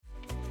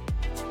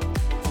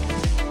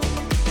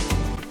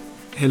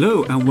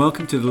Hello and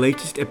welcome to the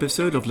latest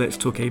episode of Let's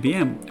Talk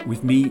ABM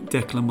with me,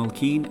 Declan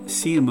Mulkeen,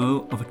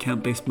 CMO of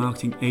account-based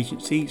marketing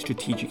agency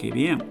Strategic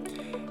ABM.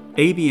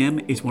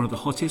 ABM is one of the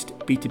hottest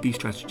B2B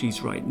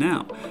strategies right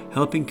now,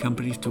 helping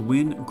companies to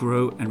win,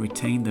 grow and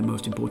retain their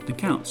most important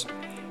accounts.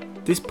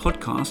 This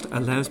podcast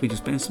allows me to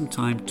spend some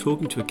time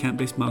talking to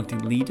account-based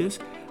marketing leaders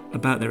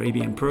about their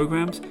ABM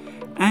programs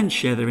and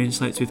share their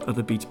insights with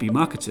other B2B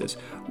marketers,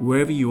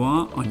 wherever you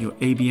are on your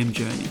ABM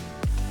journey.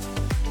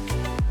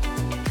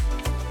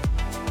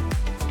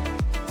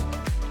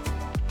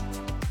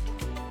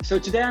 So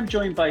today I'm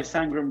joined by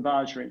Sangram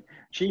Vajri,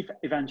 Chief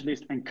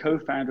Evangelist and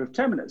co-founder of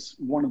Terminus,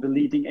 one of the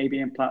leading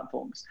ABM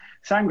platforms.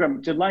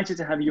 Sangram, delighted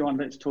to have you on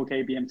Let's Talk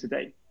ABM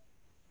today.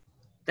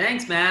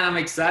 Thanks, man. I'm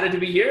excited to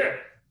be here.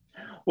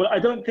 Well, I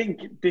don't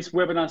think this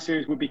webinar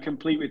series would be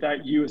complete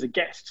without you as a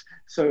guest.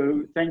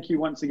 So thank you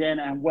once again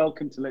and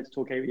welcome to Let's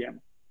Talk ABM.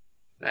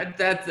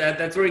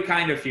 That's very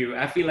kind of you.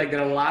 I feel like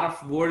there are a lot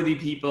of worthy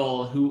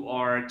people who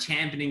are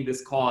championing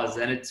this cause,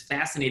 and it's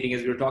fascinating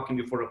as we were talking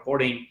before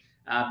recording.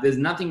 There's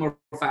nothing more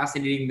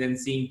fascinating than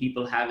seeing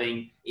people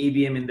having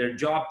ABM in their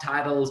job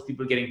titles,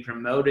 people getting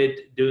promoted,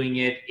 doing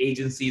it,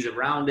 agencies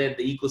around it,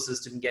 the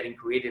ecosystem getting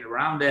created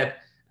around it.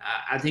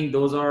 I think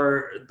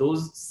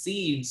those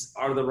seeds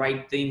are the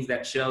right things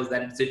that shows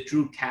that it's a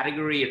true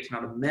category. It's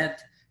not a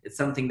myth. It's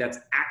something that's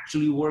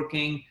actually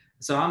working.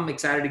 So I'm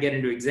excited to get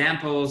into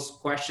examples,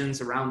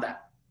 questions around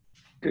that.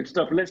 Good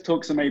stuff. Let's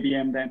talk some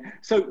ABM then.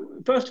 So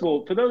first of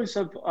all, for those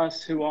of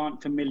us who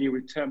aren't familiar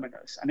with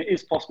Terminus, and it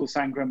is possible,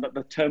 Sangram, that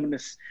the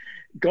Terminus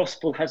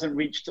gospel hasn't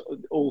reached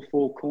all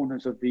four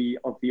corners of the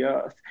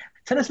earth.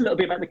 Tell us a little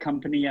bit about the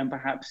company and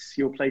perhaps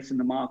your place in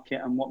the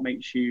market and what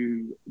makes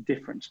you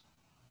different.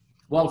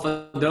 Well,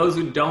 for those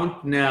who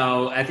don't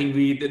know, I think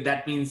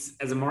that means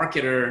as a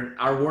marketer,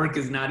 our work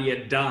is not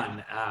yet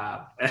done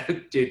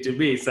to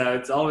me. So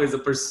it's always a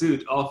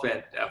pursuit of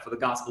it for the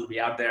gospel to be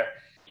out there.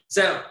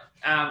 So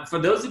for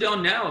those who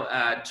don't know,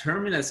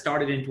 Terminus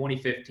started in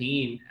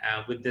 2015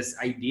 with this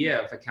idea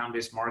of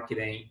account-based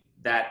marketing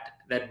that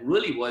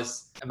really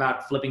was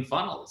about flipping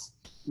funnels.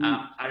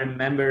 I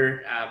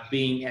remember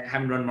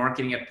having run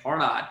marketing at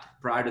Pardot.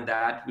 Prior to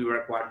that, we were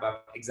acquired by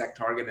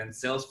ExactTarget and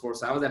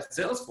Salesforce. I was at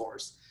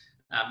Salesforce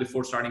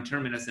before starting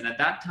Terminus. And at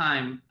that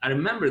time, I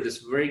remember this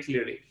very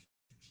clearly.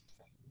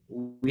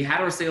 We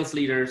had our sales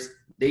leaders.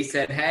 They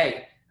said,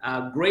 hey,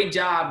 great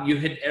job. You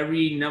hit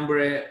every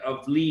number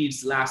of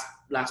leads last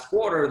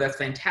quarter. That's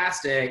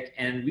fantastic.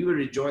 And we were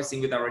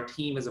rejoicing with our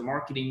team as a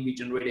marketing. We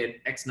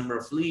generated X number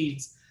of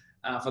leads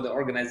for the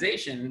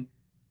organization.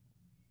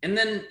 And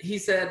then he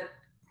said,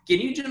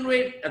 can you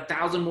generate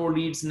 1,000 more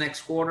leads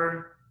next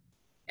quarter?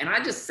 And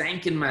I just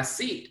sank in my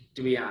seat,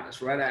 to be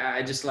honest, right?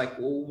 I just like,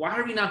 well, why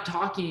are we not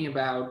talking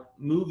about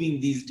moving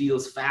these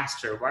deals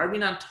faster? Why are we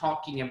not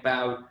talking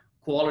about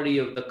quality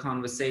of the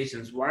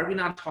conversations? Why are we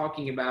not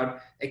talking about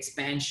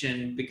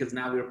expansion? Because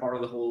now we're part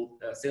of the whole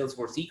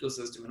Salesforce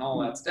ecosystem and all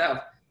that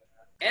stuff.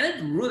 And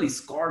it really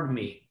scarred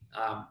me.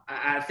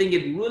 I think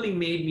it really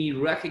made me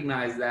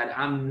recognize that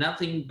I'm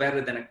nothing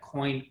better than a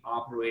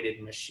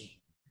coin-operated machine.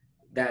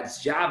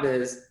 That's job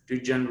is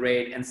to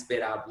generate and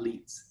spit out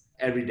leads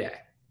every day.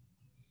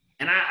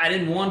 And I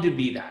didn't want to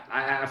be that.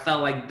 I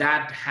felt like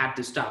that had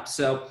to stop.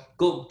 So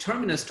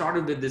Terminus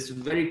started with this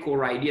very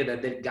core idea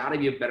that there's got to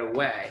be a better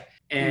way.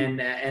 And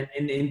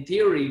in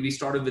theory, we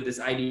started with this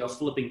idea of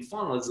flipping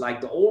funnels,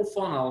 like the old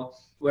funnel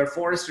where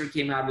Forrester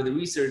came out with the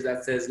research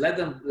that says less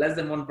than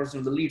 1%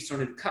 of the leads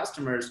turn into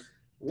customers.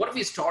 What if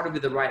we started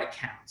with the right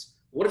accounts?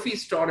 What if we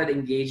started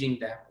engaging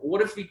them?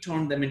 What if we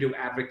turned them into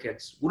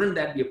advocates? Wouldn't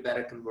that be a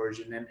better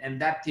conversion?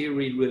 And that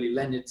theory really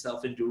lent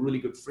itself into a really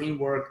good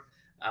framework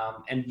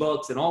and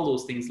books and all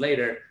those things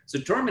later. So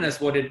Terminus,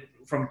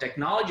 from a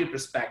technology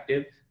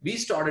perspective, we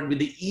started with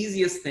the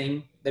easiest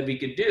thing that we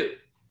could do.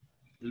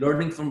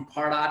 Learning from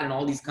Pardot and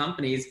all these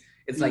companies,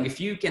 it's like if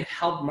you can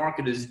help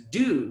marketers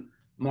do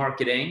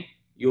marketing,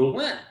 you'll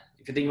win.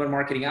 If you think about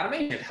marketing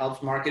automation, it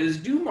helps marketers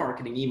do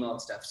marketing, email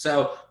and stuff.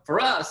 So for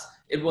us,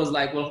 it was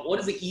like, well,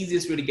 what is the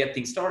easiest way to get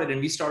things started? And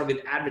we started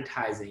with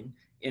advertising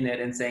in it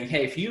and saying,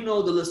 hey, if you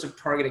know the list of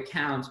target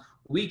accounts,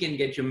 we can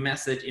get your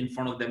message in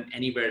front of them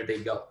anywhere they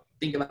go.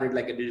 Think about it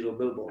like a digital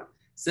billboard.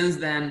 Since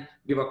then,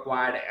 we've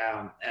acquired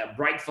a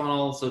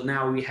BrightFunnel. So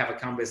now we have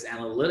account-based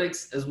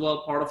analytics as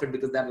well, part of it,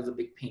 because that was a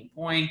big pain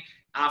point.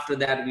 After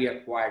that, we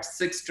acquired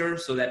Sixter,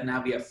 so that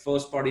now we have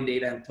first-party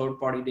data and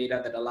third-party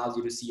data that allows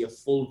you to see a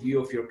full view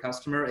of your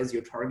customer as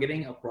you're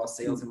targeting across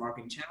sales and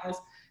marketing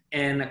channels.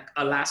 And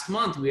last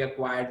month, we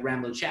acquired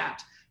Ramble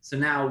Chat. So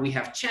now we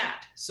have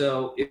chat.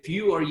 So if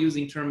you are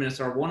using Terminus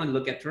or want to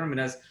look at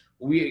Terminus,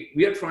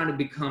 we are trying to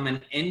become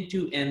an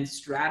end-to-end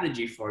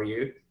strategy for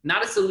you,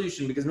 not a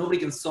solution because nobody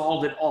can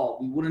solve it all.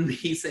 We wouldn't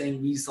be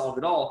saying we solve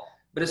it all,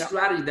 but a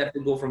strategy that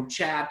will go from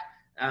chat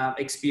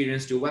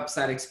experience to a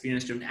website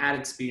experience to an ad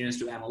experience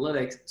to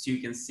analytics so you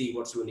can see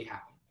what's really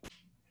happening.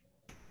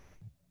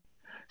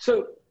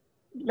 So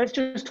let's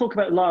just talk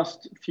about the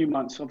last few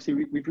months.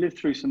 Obviously, we've lived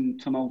through some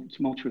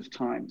tumultuous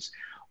times.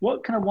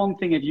 What kind of one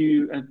thing have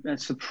you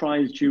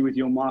surprised you with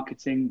your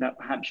marketing that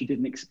perhaps you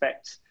didn't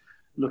expect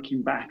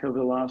looking back over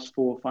the last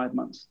 4 or 5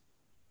 months?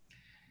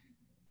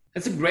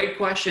 That's a great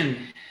question.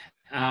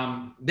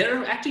 There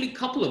are actually a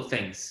couple of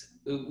things.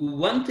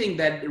 One thing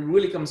that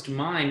really comes to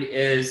mind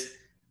is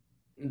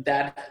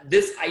that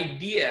this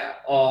idea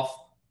of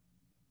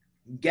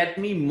get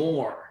me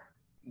more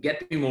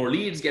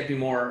leads, get me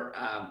more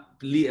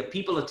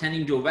people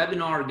attending to a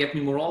webinar, get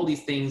me more, all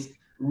these things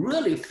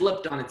really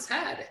flipped on its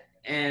head.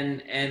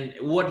 And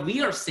what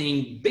we are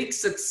seeing big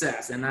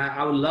success, and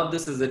I would love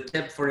this as a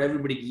tip for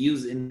everybody to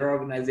use in their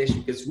organization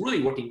because it's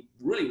really working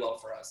really well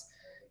for us,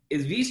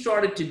 is we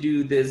started to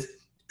do this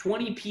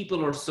 20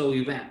 people or so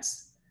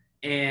events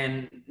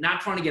and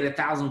not trying to get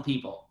 1,000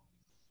 people.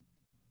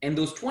 And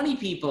those 20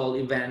 people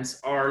events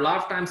are a lot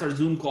of times are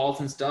Zoom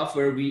calls and stuff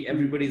where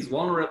everybody's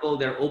vulnerable,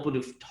 they're open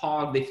to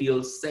talk, they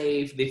feel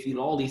safe, they feel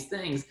all these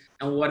things.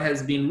 And what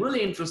has been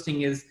really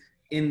interesting is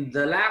in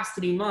the last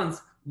 3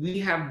 months, we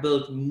have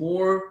built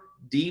more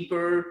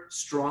deeper,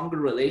 stronger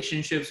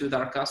relationships with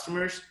our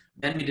customers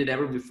than we did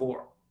ever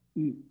before.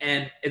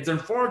 And it's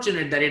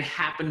unfortunate that it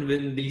happened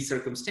in these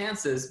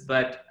circumstances,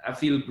 but I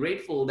feel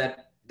grateful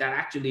that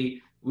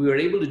actually we were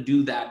able to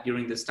do that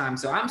during this time.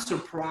 So I'm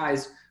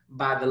surprised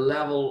by the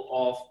level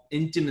of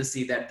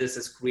intimacy that this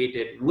has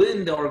created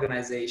within the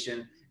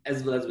organization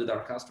as well as with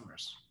our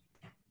customers.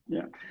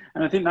 Yeah,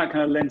 and I think that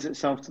kind of lends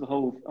itself to the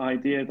whole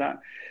idea that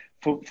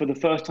for the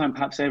first time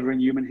perhaps ever in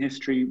human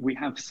history, we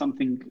have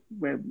something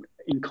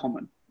in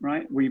common,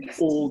 right? We're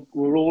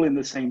all in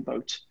the same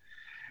boat.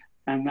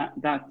 And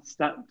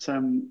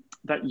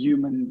that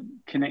human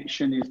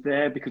connection is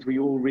there because we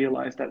all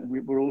realize that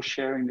we're all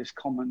sharing this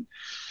common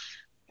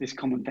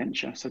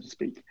venture, so to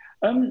speak.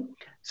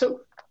 So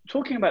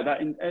talking about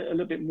that in a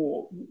little bit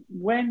more,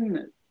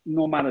 when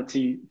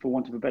normality, for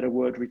want of a better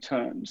word,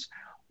 returns,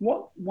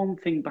 what one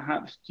thing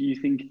perhaps do you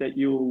think that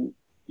you'll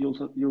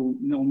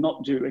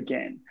not do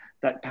again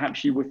that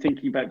perhaps you were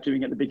thinking about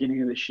doing at the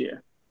beginning of this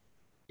year?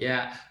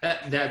 Yeah,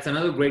 that's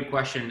another great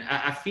question.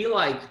 I feel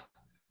like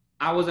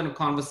I was in a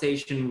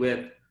conversation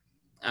with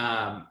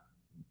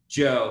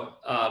Joe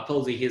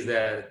Pulsey. He's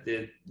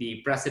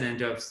the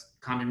president of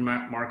Content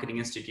Marketing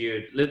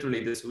Institute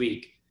literally this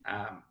week.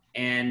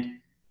 And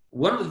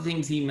one of the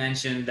things he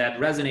mentioned that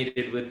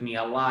resonated with me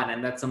a lot,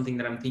 and that's something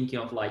that I'm thinking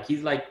of, like,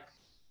 he's like,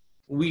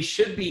 we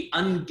should be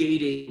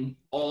ungating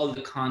all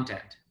the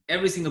content,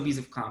 every single piece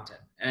of content.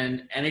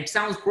 And it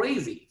sounds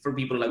crazy for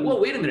people like, whoa,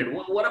 wait a minute.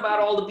 What about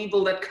all the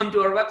people that come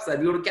to our website?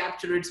 We want to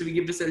capture it, so we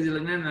give to sales.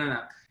 Like,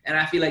 no. And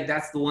I feel like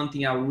that's the one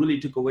thing I really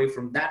took away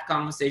from that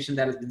conversation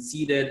that has been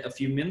seeded a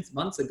few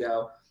months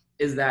ago,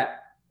 is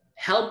that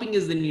helping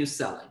is the new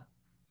selling.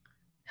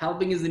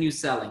 Helping is the new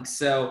selling.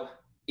 So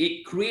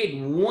it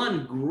create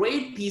one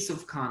great piece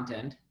of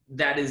content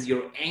that is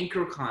your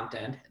anchor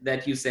content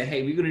that you say,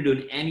 hey, we're going to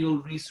do an annual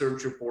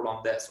research report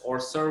on this, or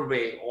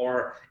survey,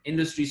 or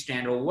industry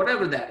standard, or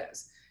whatever that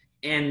is.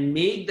 And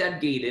make that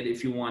gated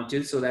if you want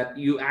to, so that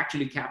you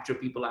actually capture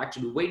people,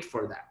 actually wait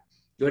for that.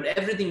 But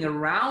everything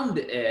around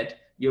it,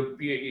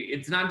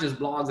 it's not just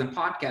blogs and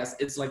podcasts,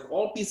 it's like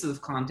all pieces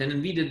of content.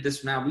 And we did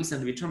this now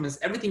recently with Terminus.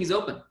 Everything is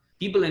open.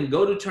 People can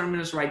go to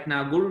Terminus right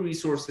now, go to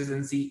resources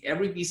and see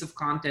every piece of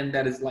content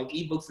that is like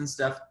ebooks and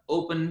stuff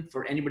open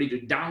for anybody to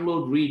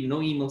download, read, no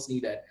emails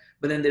needed.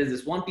 But then there's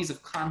this one piece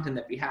of content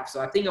that we have.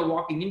 So I think I'm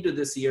walking into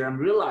this year, I'm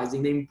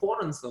realizing the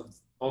importance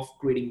of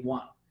creating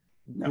one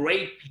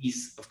great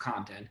piece of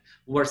content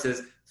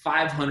versus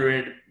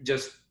 500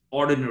 just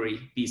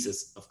ordinary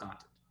pieces of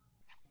content.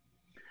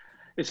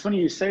 It's funny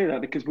you say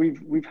that, because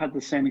we've had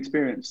the same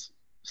experience,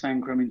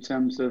 Sangram, in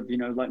terms of,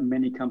 like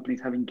many companies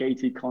having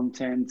gated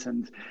content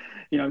and,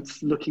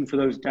 it's looking for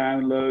those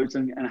downloads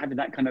and having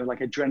that kind of like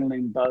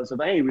adrenaline buzz of,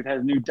 hey, we've had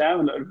a new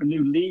download, a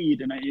new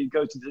lead, and you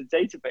go to the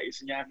database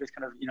and you have this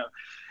kind of,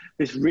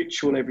 this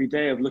ritual every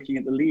day of looking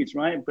at the leads,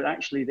 right? But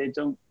actually they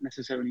don't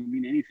necessarily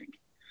mean anything.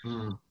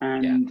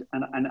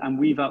 And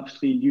we've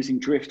actually, using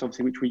Drift,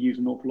 obviously, which we use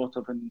an awful lot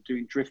of, and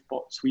doing Drift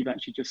bots, we've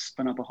actually just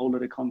spun up a whole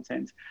lot of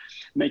content,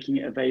 making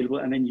it available,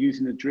 and then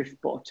using the Drift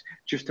bot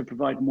just to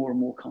provide more and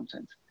more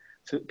content,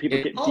 so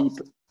people get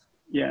deeper.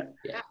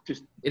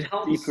 Just it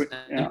helps. Deeper,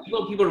 and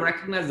people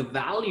recognize the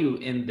value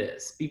in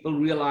this. People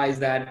realize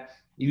that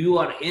you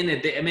are in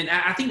it.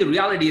 I think the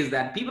reality is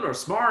that people are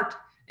smart.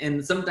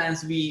 And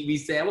sometimes we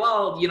say,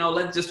 well,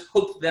 let's just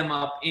hook them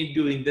up in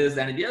doing this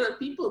and the other.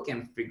 People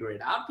can figure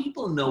it out.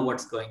 People know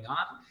what's going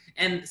on.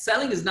 And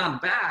selling is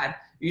not bad.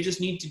 You just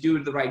need to do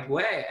it the right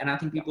way. And I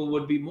think people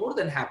would be more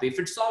than happy. If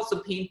it solves a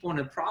pain point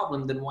and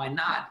problem, then why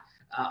not?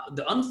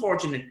 The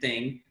unfortunate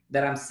thing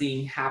that I'm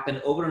seeing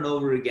happen over and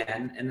over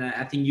again, and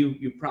I think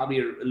you probably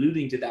are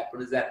alluding to that, but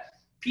is that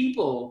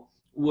people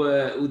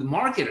with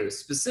marketers,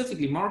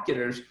 specifically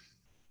marketers,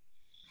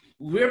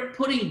 we're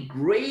putting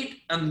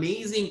great,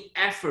 amazing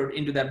effort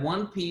into that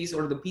one piece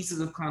or the pieces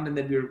of content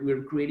that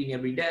we're creating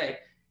every day.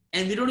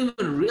 And we don't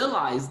even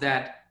realize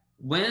that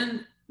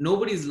when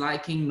nobody's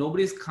liking,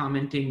 nobody's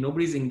commenting,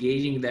 nobody's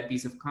engaging in that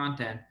piece of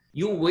content,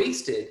 you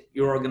wasted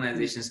your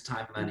organization's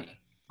time, money.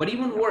 But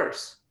even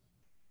worse,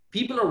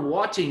 people are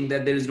watching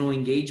that there is no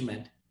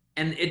engagement,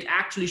 and it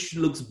actually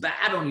looks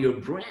bad on your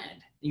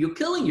brand. You're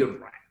killing your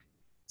brand.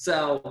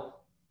 So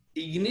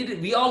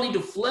we all need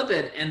to flip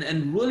it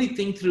and really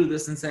think through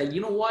this and say,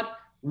 you know what?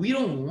 We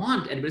don't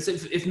want anybody. So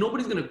if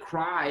nobody's going to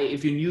cry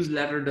if your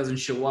newsletter doesn't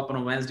show up on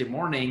a Wednesday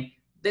morning,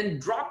 then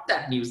drop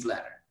that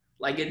newsletter.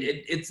 Like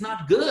it's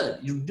not good.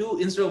 You do,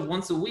 instead of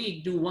once a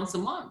week, do once a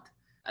month.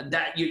 I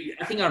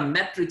think our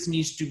metrics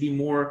needs to be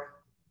more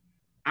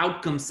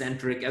outcome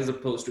centric as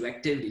opposed to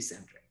activity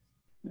centric.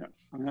 Yeah,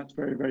 and that's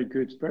very, very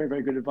good. Very,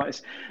 very good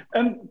advice.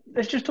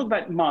 Let's just talk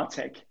about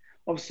MarTech.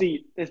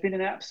 Obviously, there's been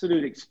an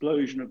absolute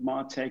explosion of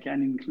MarTech,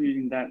 and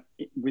including that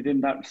within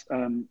that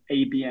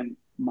ABM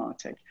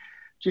MarTech.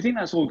 Do you think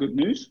that's all good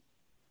news?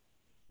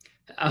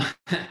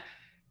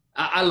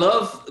 I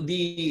love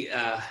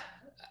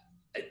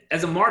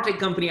as a MarTech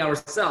company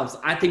ourselves,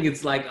 I think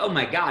it's like, oh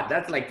my God,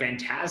 that's like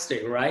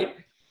fantastic, right?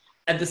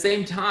 At the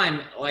same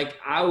time, like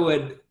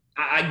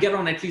I get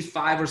on at least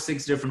 5 or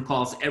 6 different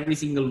calls every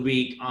single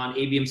week on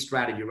ABM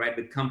strategy, right?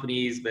 With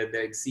companies, with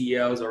the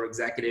CEOs or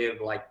executive,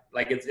 like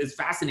it's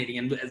fascinating.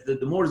 And as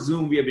the more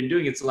Zoom we have been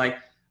doing, it's like,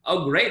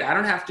 oh, great. I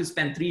don't have to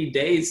spend 3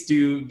 days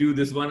to do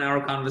this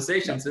 1-hour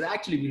conversation. So it's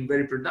actually been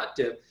very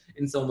productive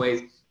in some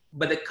ways.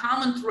 But the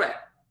common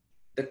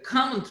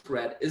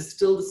thread is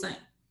still the same.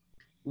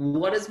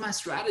 What is my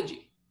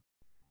strategy?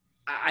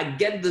 I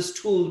get this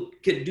tool,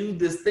 can do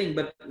this thing,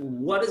 but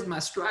what is my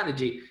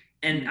strategy?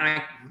 And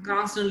I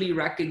constantly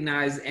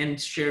recognize and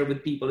share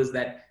with people is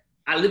that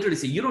I literally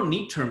say, you don't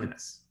need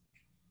Terminus.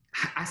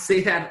 I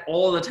say that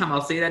all the time.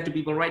 I'll say that to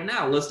people right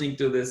now listening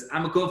to this.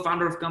 I'm a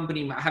co-founder of a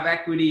company. I have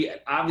equity.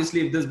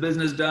 Obviously, if this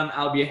business is done,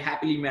 I'll be a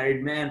happily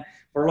married man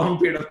for a long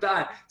period of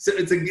time. So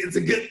it's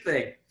a good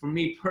thing for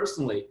me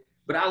personally.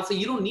 But I'll say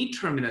you don't need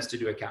Terminus to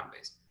do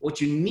account-based. What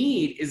you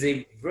need is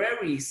a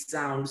very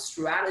sound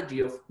strategy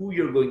of who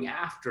you're going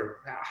after,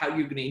 how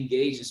you're going to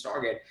engage and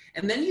target.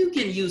 And then you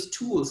can use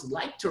tools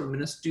like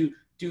Terminus to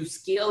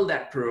scale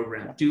that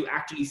program, to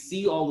actually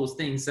see all those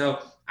things. So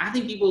I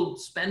think people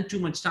spend too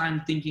much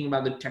time thinking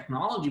about the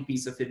technology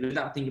piece of it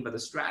without thinking about the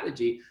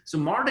strategy. So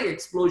MarTech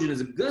explosion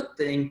is a good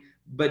thing,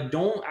 but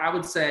I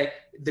would say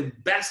the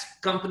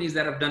best companies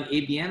that have done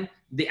ABM,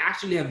 they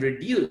actually have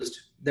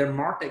reduced their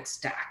MarTech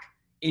stack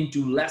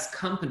into less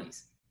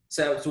companies.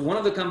 So one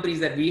of the companies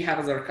that we have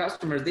as our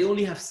customers, they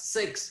only have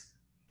 6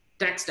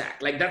 tech stack.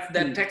 Like that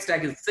tech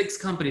stack is 6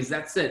 companies.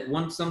 That's it.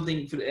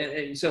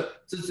 So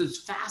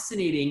it's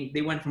fascinating.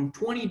 They went from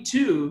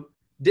 22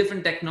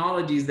 different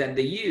technologies that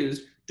they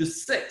use to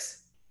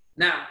 6.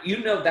 Now,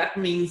 that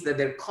means that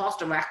their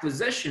cost of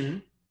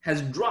acquisition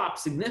has dropped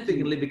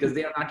significantly because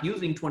they are not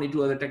using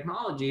 22 other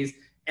technologies,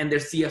 and their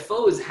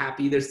CFO is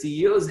happy, their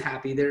CEO is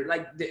happy.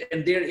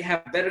 And they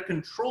have better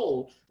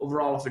control over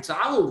all of it. So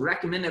I will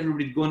recommend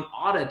everybody to go and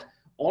audit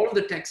all of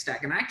the tech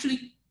stack and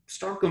actually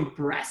start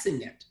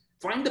compressing it.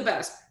 Find the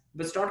best,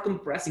 but start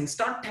compressing,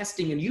 start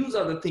testing and use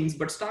other things,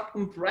 but start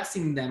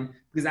compressing them,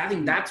 because I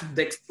think that's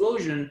the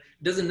explosion.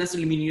 Doesn't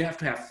necessarily mean you have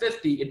to have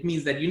 50. It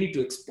means that you need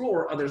to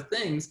explore other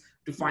things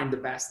to find the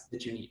best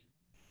that you need.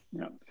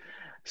 Yeah.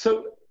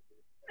 So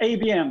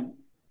ABM,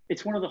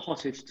 it's one of the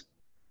hottest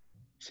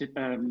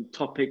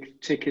topic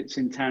tickets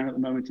in town at the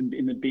moment in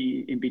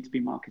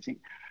B2B marketing.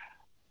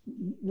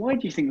 Why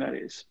do you think that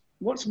is?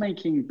 What's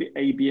making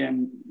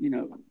ABM,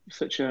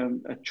 such a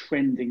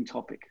trending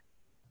topic?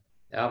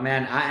 Oh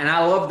man,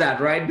 I love that,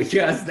 right?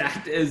 Because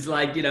that is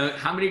like,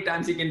 how many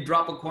times you can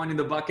drop a coin in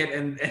the bucket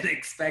and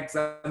expect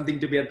something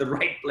to be at the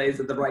right place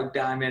at the right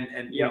time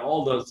and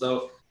all those.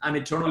 So I'm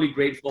eternally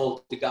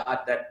grateful to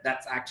God that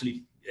that's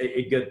actually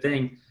a good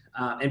thing,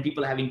 and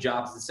people having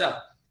jobs and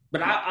stuff.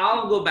 But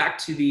I'll go back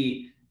to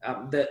the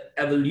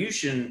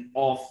evolution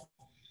of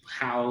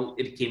how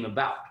it came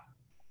about.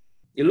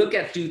 You look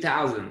at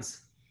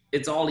 2000s,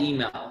 it's all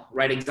email,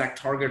 right? Exact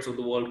Targets of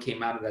the world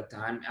came out at that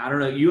time. I don't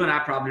know, you and I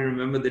probably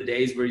remember the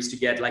days where you used to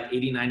get like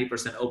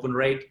 80-90% open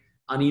rate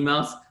on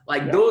emails.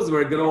 Those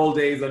were good old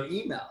days on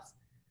emails.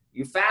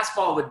 You fast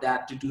forward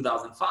that to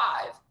 2005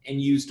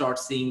 and you start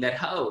seeing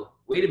that, oh,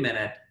 wait a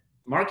minute,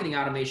 marketing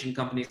automation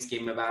companies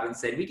came about and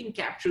said, we can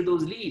capture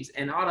those leads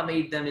and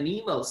automate them in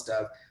email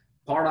stuff.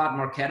 Pardot,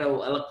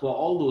 Marketo, Eloqua,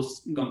 all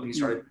those companies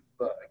started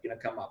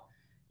come up.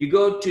 You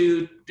go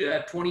to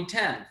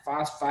 2010,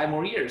 fast 5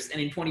 more years.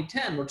 And in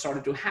 2010, what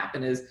started to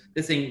happen is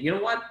they're saying, you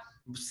know what?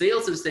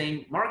 Sales is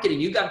saying, marketing,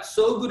 you got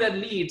so good at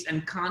leads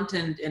and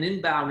content and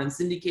inbound and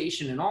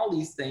syndication and all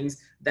these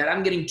things that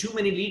I'm getting too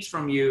many leads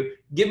from you.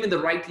 Give me the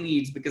right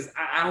leads because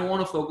I don't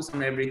want to focus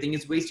on everything.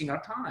 It's wasting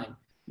our time.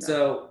 Yeah.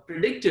 So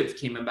predictive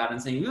came about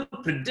and saying, we'll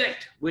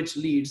predict which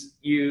leads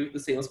the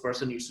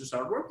salesperson needs to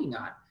start working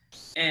on.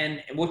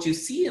 And what you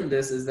see in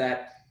this is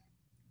that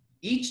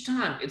each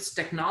time it's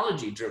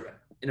technology driven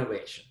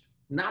innovation,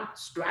 not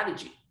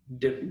strategy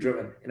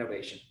driven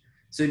innovation.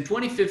 So in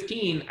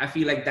 2015, I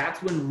feel like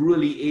that's when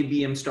really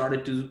ABM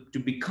started to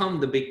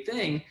become the big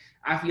thing.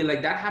 I feel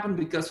like that happened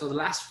because for the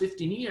last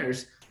 15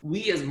 years,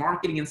 we as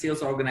marketing and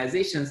sales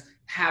organizations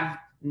have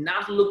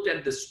not looked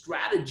at the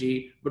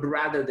strategy, but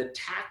rather the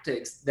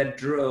tactics that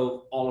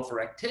drove all of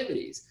our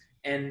activities.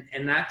 And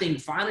I think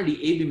finally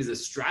ABM is a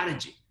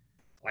strategy.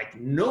 Like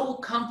no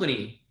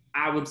company,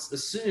 I would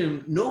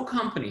assume no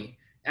company,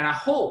 and I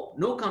hope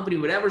no company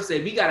would ever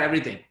say, we got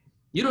everything.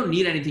 You don't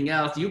need anything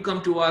else. You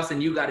come to us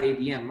and you got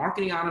ABM.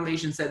 Marketing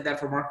automation said that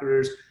for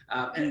marketers.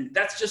 And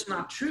that's just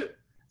not true.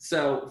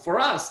 So for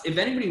us, if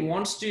anybody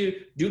wants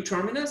to do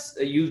Terminus,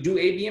 you do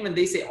ABM and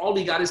they say, all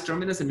we got is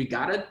Terminus and we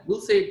got it,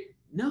 we'll say,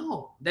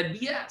 no, that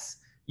BS.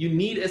 You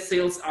need a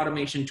sales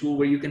automation tool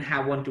where you can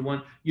have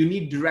one-to-one. You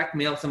need direct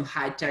mail, some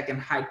high-tech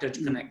and high-touch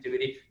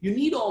connectivity. You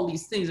need all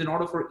these things in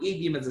order for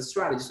ABM as a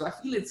strategy. So I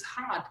feel it's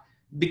hot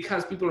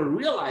because people are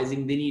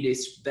realizing they need a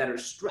better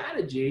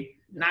strategy,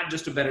 not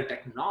just a better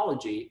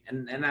technology.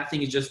 And I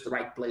think it's just the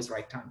right place,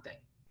 right time thing.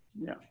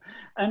 Yeah.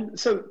 And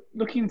so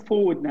looking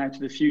forward now to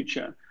the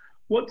future,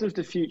 what does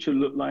the future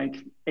look like?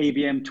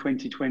 ABM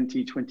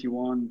 2020,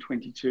 21,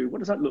 22, what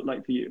does that look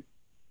like for you?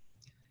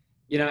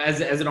 You know, as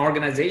an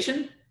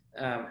organization,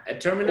 at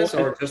Terminus,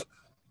 or just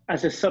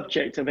as a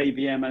subject of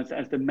ABM,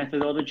 as the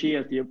methodology,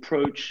 as the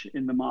approach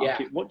in the market?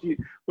 Yeah. What do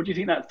you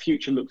think that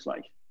future looks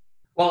like?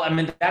 Well, I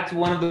mean, that's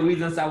one of the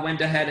reasons I went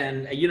ahead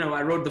and, you know,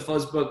 I wrote the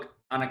first book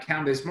on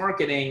account-based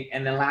marketing.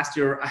 And then last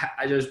year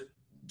I just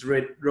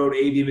wrote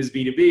ABM is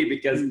B2B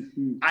because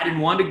I didn't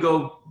want to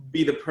go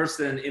be the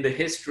person in the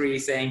history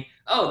saying,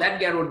 oh, that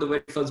guy wrote the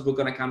very first book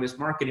on account-based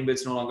marketing, but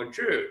it's no longer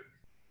true.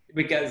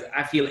 Because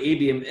I feel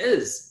ABM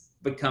is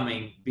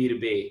becoming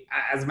B2B.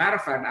 As a matter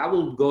of fact, I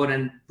will go ahead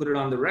and put it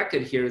on the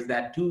record here is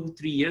that 2-3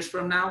 years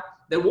from now,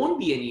 there won't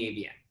be any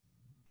ABM.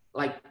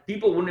 Like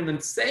people wouldn't even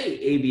say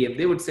ABM.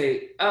 They would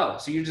say, oh,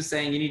 so you're just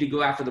saying you need to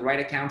go after the right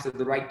accounts at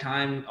the right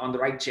time on the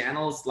right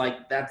channels.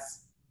 Like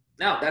that's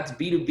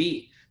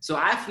B2B. So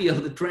I feel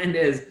the trend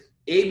is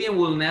ABM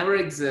will never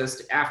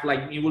exist after,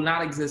 like it will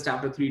not exist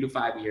after 3 to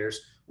 5 years.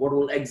 What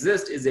will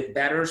exist is a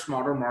better,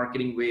 smarter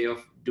marketing way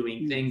of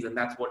doing things. And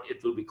that's what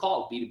it will be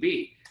called,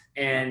 B2B.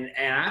 And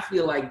I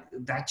feel like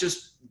that's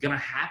just gonna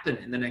happen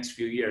in the next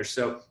few years.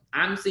 So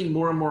I'm seeing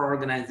more and more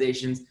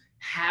organizations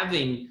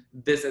having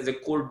this as a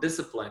core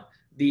discipline.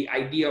 The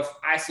idea of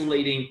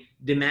isolating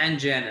demand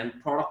gen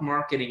and product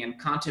marketing and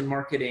content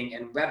marketing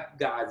and web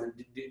guys and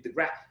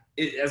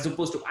as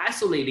opposed to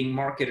isolating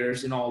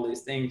marketers and all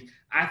these things.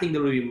 I think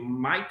there will be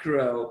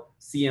micro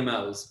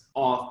CMOs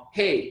of,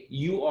 hey,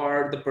 you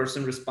are the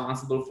person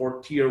responsible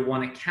for tier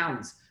 1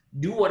 accounts.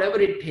 Do whatever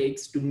it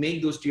takes to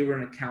make those tier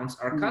 1 accounts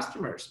our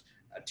customers.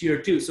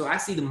 Tier 2. So I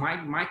see the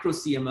micro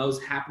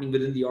CMOs happening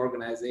within the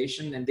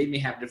organization, and they may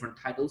have different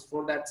titles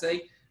for that,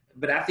 say,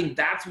 but I think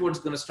that's what's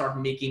going to start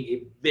making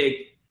a big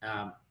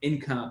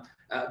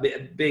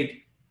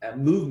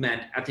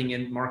movement, I think,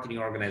 in marketing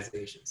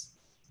organizations.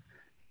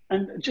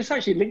 And just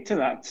actually linked to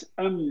that,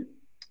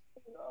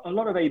 a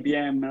lot of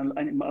ABM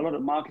and a lot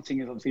of marketing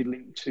is obviously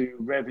linked to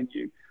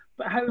revenue.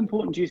 But how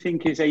important do you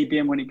think is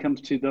ABM when it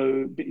comes to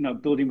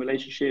building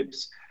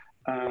relationships,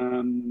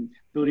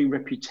 building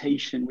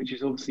reputation, which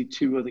is obviously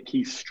 2 other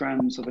key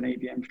strands of an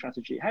ABM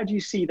strategy? How do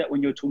you see that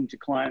when you're talking to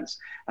clients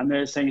and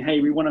they're saying,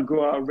 hey, we want to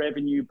grow our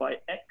revenue by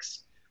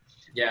X?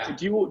 Yeah. So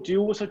do you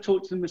also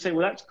talk to them and say,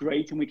 well, that's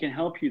great and we can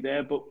help you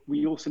there, but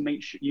we also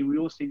need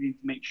to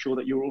make sure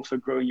that you're also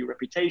growing your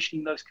reputation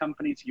in those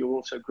companies, you're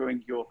also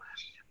growing your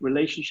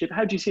relationship.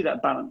 How do you see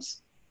that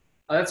balance?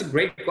 Oh, that's a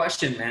great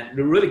question, man.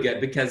 They're really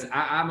good because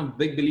I'm a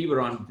big believer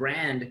on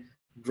brand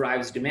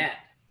drives demand.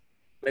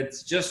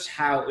 That's just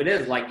how it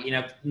is. Like, you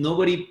know,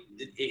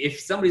 if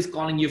somebody's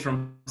calling you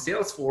from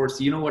Salesforce,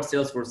 you know what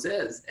Salesforce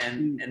is.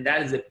 And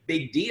that is a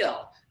big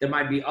deal. There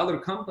might be other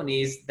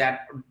companies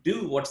that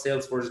do what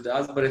Salesforce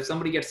does, but if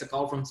somebody gets a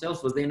call from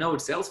Salesforce, they know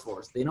it's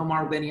Salesforce. They know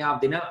Mark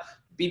Benioff.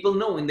 People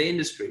know in the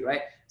industry,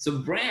 right? So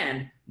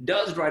brand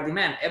does drive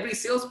demand. Every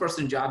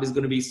salesperson job is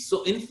going to be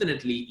so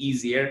infinitely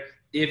easier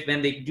if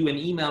when they do an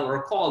email or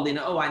a call, they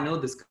know, oh, I know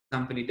this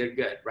company, they're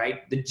good,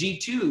 right? The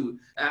G2,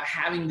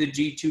 having the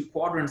G2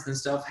 quadrants and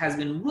stuff has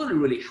been really,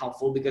 really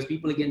helpful because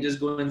people can just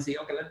go and say,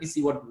 okay, let me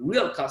see what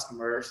real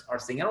customers are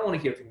saying. I don't want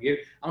to hear from you.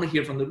 I want to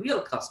hear from the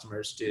real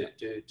customers to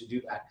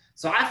do that.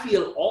 So I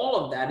feel all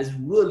of that is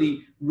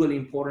really, really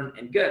important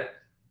and good.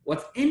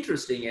 What's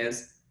interesting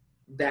is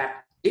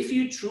that if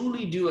you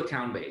truly do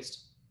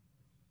account-based,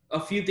 a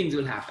few things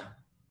will happen.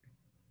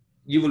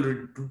 You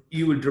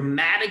will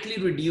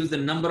dramatically reduce the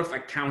number of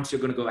accounts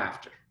you're going to go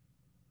after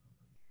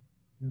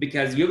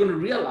because you're going to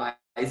realize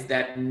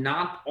that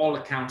not all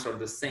accounts are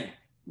the same.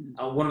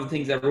 One of the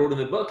things I wrote in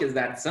the book is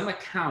that some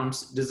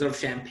accounts deserve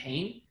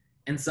champagne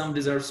and some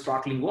deserve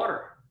sparkling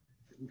water.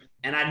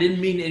 And I didn't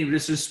mean any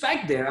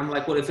disrespect there. I'm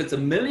like, well, if it's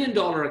 $1 million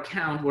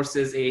account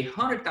versus a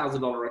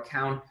 $100,000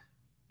 account,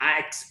 I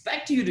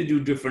expect you to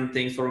do different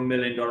things for $1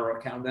 million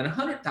account than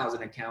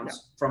 100,000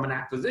 accounts from an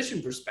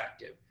acquisition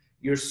perspective.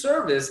 Your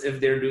service, if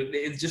they're doing,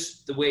 it's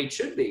just the way it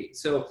should be.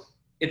 So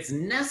it's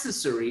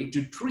necessary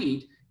to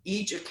treat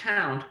each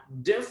account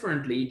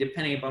differently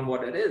depending upon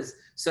what it is.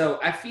 So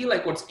I feel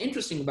like what's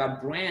interesting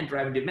about brand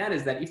driving demand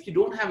is that if you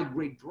don't have a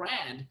great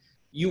brand,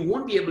 you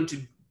won't be able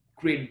to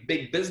create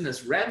big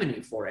business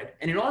revenue for it.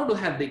 And in order to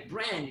have big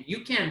brand,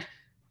 you can't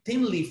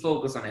thinly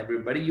focus on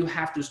everybody. You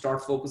have to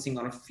start focusing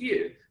on a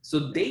few,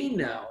 so they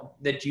know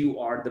that you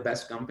are the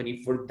best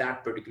company for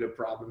that particular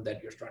problem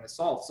that you're trying to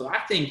solve. So I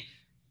think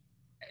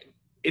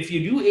if you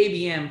do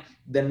ABM,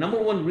 the number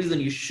one reason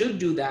you should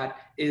do that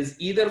is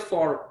either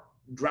for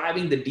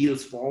driving the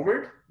deals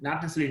forward,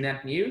 not necessarily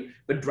net new,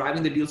 but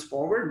driving the deals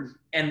forward.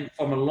 And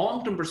from a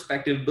long-term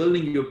perspective,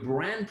 building your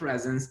brand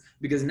presence,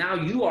 because now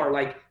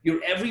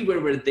you're everywhere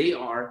where they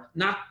are,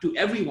 not to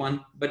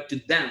everyone, but to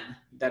them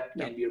that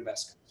can be your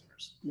best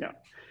customers. Yeah.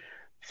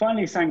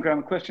 Finally, Sangram,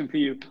 a question for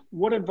you.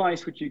 What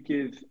advice would you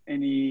give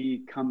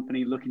any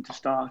company looking to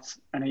start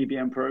an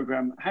ABM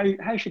program?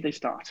 How should they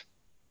start?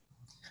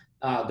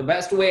 The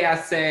best way I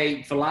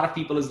say for a lot of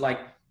people is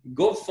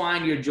go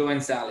find your Joe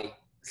and Sally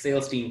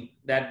sales team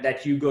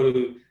that you go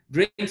to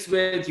drinks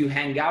with, you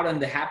hang out on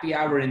the happy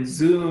hour in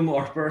Zoom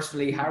or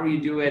personally, however you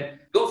do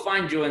it. Go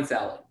find Joe and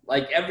Sally.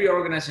 Every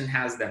organization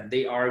has them.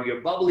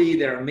 You're bubbly,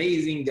 they're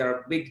amazing,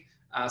 they're big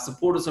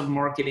supporters of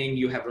marketing,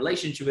 you have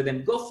relationship with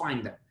them. Go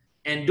find them.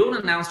 And don't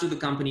announce to the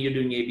company you're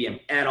doing ABM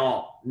at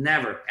all.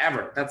 Never,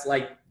 ever. That's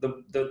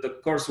the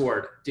curse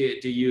word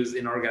to use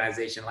in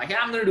organization. Hey,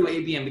 I'm going to do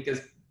ABM,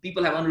 because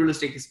people have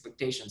unrealistic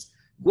expectations.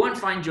 Go and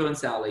find Joe and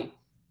Sally.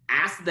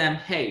 Ask them,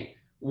 hey,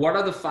 what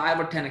are the 5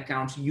 or 10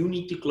 accounts you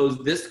need to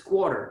close this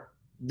quarter,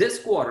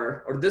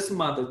 or this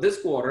month, or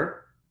this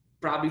quarter,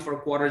 probably for a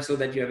quarter, so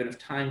that you have enough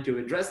time to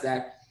address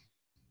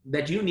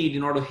that you need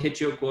in order to hit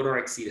your quota or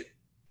exceed it.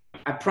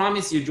 I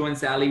promise you, Joe and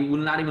Sally will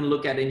not even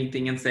look at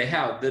anything and say, here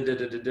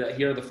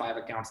are the 5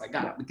 accounts I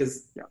got,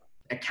 because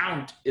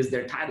account is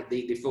their title.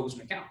 They focus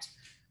on accounts.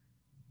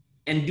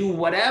 And do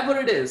whatever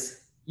it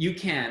is you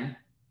can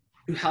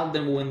to help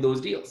them win those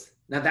deals.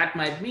 Now that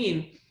might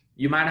mean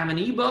you might have an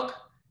ebook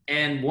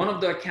and one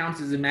of the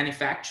accounts is in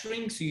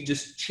manufacturing. So you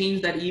just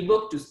change that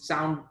ebook to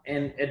sound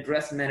and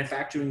address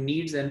manufacturing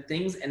needs and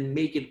things and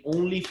make it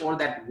only for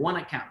that one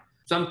account.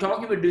 So I'm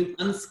talking about doing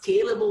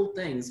unscalable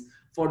things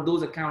for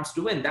those accounts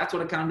to win. That's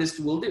what account list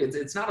will do.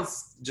 It's not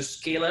just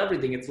scale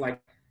everything. It's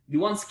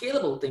do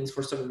unscalable things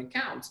for certain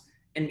accounts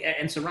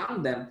and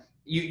surround them.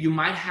 You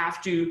might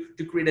have to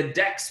create a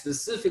deck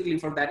specifically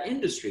for that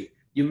industry.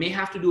 You may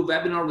have to do a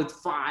webinar with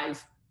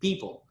 5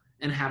 people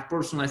and have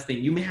personalized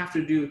things. You may have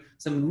to do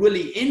some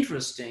really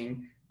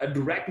interesting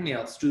direct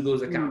mails to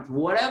those accounts.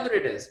 Whatever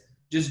it is,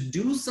 just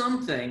do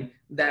something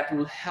that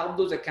will help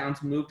those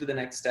accounts move to the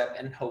next step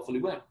and hopefully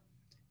win.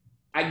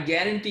 I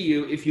guarantee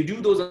you, if you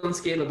do those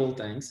unscalable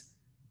things,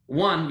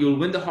 1, you'll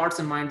win the hearts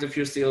and minds of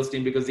your sales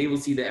team because they will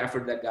see the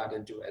effort that got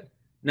into it.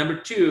 Number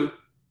 2,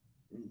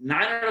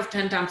 9 out of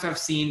 10 times I've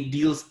seen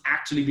deals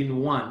actually been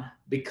won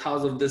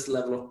because of this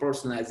level of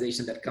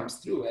personalization that comes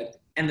through it.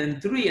 And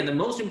then 3, and the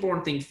most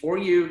important thing for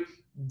you,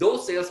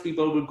 those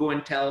salespeople will go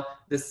and tell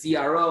the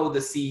CRO, the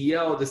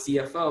CEO, the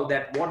CFO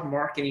that what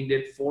marketing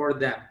did for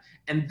them.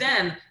 And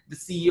then the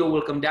CEO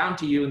will come down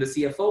to you and the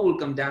CFO will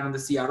come down and the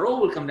CRO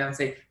will come down and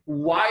say,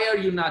 why are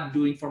you not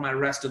doing for my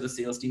rest of the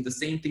sales team the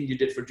same thing you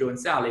did for Joe and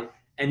Sally?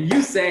 And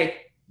you say,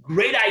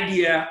 great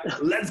idea,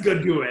 let's go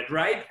do it,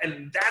 right?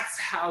 And that's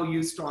how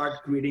you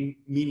start creating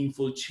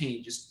meaningful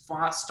change. Just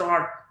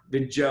start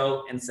with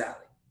Joe and Sally.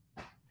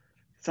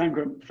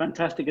 Sangram,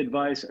 fantastic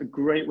advice. A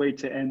great way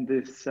to end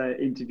this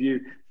interview.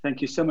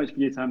 Thank you so much for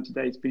your time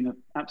today. It's been an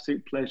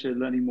absolute pleasure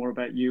learning more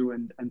about you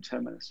and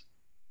Terminus.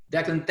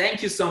 Declan,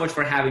 thank you so much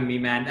for having me,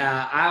 man.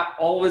 I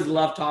always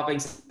love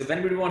topics. If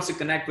anybody wants to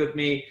connect with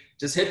me,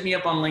 just hit me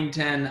up on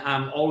LinkedIn.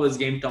 I'm always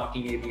game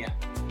talking ABM.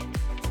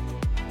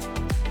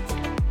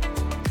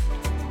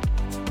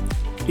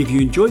 If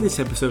you enjoyed this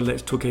episode of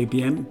Let's Talk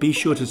ABM, be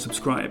sure to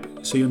subscribe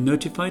so you're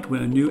notified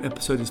when a new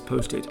episode is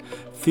posted.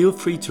 Feel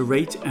free to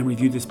rate and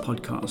review this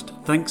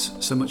podcast. Thanks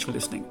so much for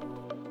listening.